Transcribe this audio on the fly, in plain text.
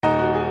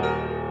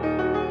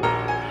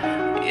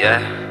Yeah,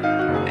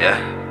 yeah,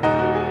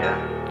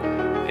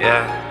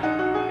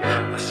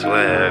 yeah. I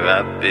swear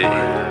I be.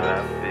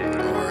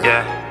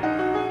 Yeah,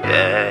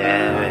 yeah.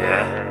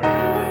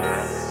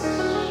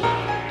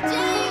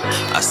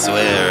 I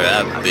swear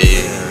I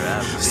be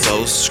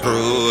so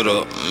screwed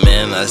up,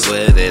 man. I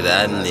swear that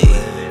I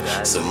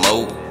need some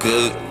more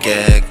good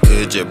gas.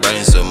 Could you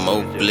bring some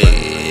more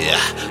bleed?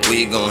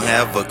 We gon'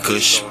 have a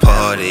Kush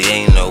party,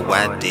 ain't no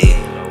idea.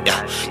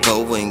 Yeah,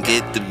 go and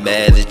get the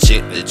baddest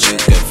chick that you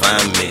can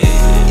find me.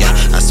 Yeah,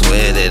 I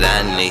swear that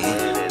I need.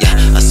 Yeah,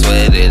 I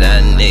swear that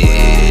I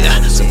need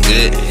some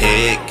good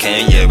head.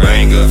 Can you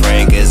bring a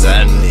friend? Cause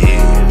I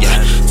need. Yeah,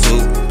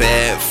 two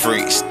bad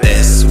freaks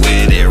that's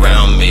with it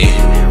around me.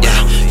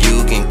 Yeah,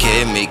 you can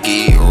carry me,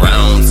 get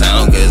around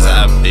town. Cause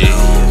I be.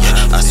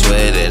 Yeah, I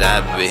swear that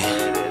I be.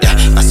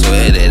 Yeah, I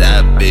swear that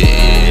I be.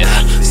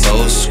 Yeah,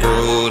 so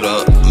screwed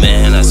up,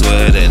 man. I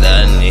swear that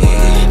I need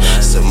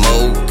some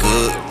more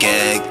good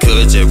gas.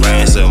 Could you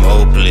bring some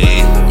more,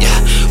 please?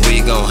 Yeah, we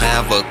gon'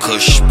 have a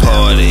Kush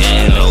party,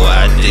 ain't no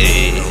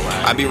idea.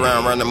 I be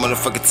round the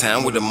motherfucking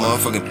town with a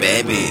motherfucking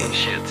bad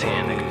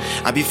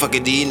bitch. I be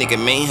fucking these nigga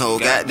main hoe,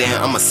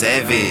 goddamn, I'm a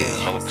savage.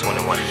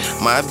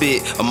 My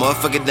bitch, a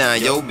motherfucker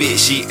down, yo bitch,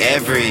 she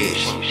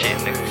average.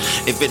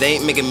 If it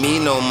ain't making me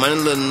no money,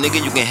 little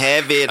nigga, you can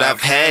have it. I've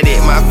had it,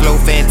 my flow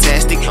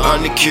fantastic,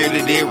 on the cure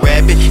to this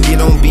rapping. Get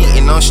on beat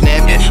and I'm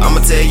snapping.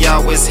 I'ma tell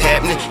y'all what's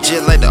happening,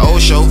 just like the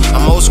old show.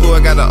 I'm old school, I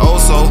got the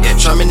old soul.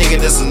 Try me nigga,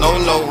 that's a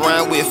no-no,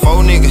 round with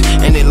 4 niggas.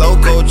 And they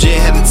loco, just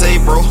had to tell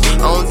you, bro,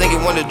 I don't think he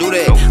wanna do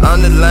that.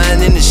 On the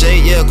line in the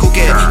shade, yeah, cool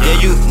cat. Yeah,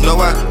 you know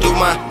I do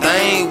my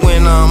thing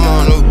when I'm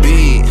on the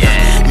beat.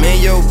 Man,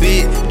 yo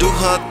bitch, do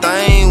her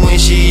thing when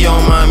she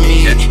on my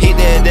meat. Hit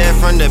that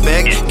from the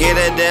back, get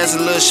that dance a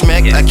little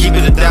smack. I keep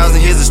it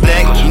 1,000, here's a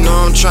stack. You know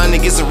I'm trying to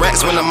get some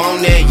racks when I'm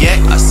on that yak.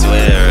 I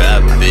swear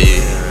I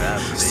be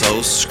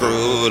so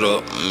screwed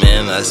up,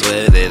 man. I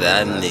swear that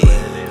I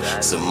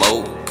need some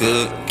more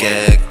good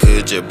gas.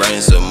 Could you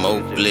bring some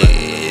more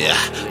bleed?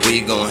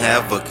 We gon'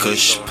 have a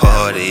Kush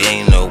party,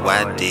 ain't no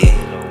idea.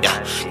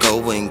 Yeah,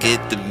 go and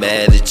get the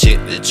baddest chick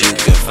that you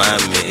can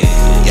find me.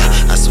 Yeah,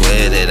 I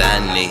swear that I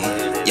need.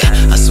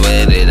 Yeah, I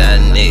swear that I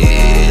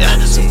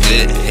need some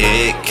good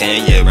head.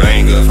 Can you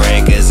bring a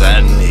friend? Cause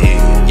I need.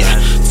 Yeah,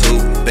 two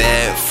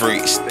bad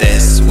freaks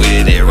that's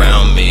with it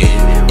around me.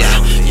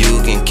 Yeah,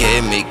 you can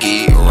carry me,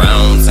 get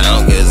around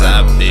town. Cause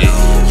I be.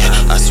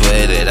 Yeah, I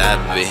swear that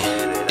I be.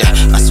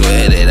 Yeah, I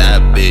swear that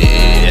I be.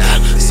 Yeah,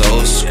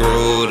 so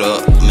screwed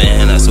up,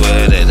 man. I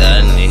swear that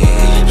I need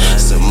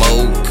some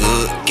more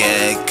good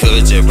gas.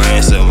 Could you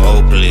bring some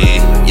more,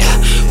 please? Yeah,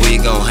 we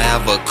gon'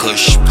 have a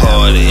Kush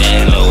party,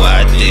 ain't no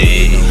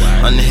idea.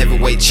 I'm the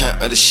heavyweight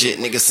champ of the shit,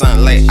 nigga,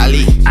 something like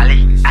Ali.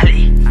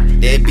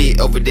 That bitch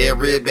over there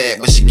real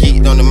bad, but she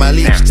geeked on the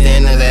Molly.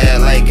 Standing there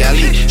like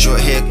Ali, short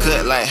hair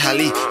cut like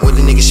Holly. With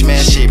the nigga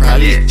smash shit,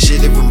 probably.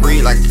 Shit different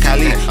breed like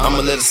Kylie.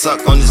 I'ma let her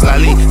suck on this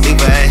lolly. Leave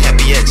her at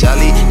happy at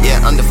jolly.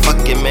 Yeah, I'm the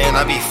fucking man,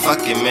 I be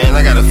fucking man.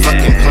 I got a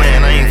fucking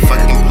plan, I ain't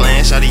fucking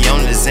playing. Shawty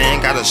on the Zan,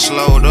 got her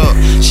slowed up.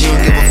 She don't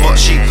give a fuck,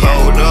 she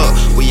pulled up.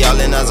 We all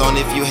in our zone,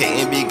 if you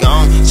hatin', be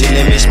gone. Just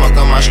let me smoke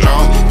on my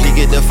strong. Please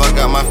get the fuck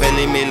out my face,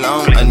 leave me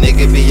alone. A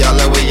nigga be all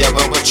the way up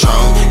on Patron.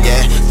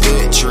 Yeah,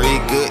 good tree,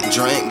 good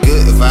drink,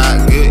 good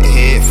vibe, good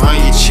head from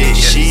your chick.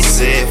 She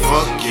said,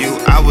 fuck you,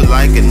 I was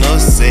like enough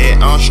said.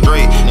 I'm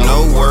straight,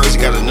 no words,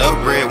 got enough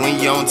bread. When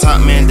you on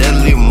top, man, that'll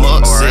leave 'em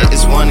upset.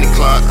 It's 1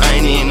 o'clock, I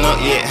ain't even up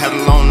yet, had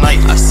a long night.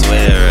 I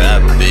swear I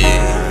be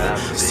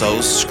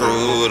so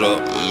screwed up,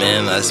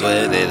 man. I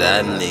swear that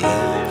I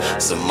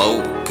need some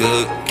more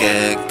good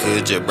gas.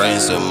 Could you bring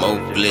some more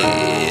bleed?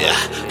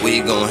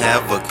 We gon'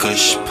 have a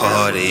Kush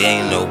party,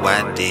 ain't no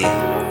idea.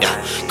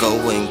 Yeah,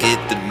 go and get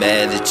the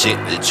baddest chick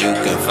that you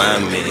can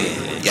find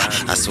me. Yeah,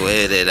 I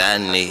swear that I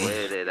need.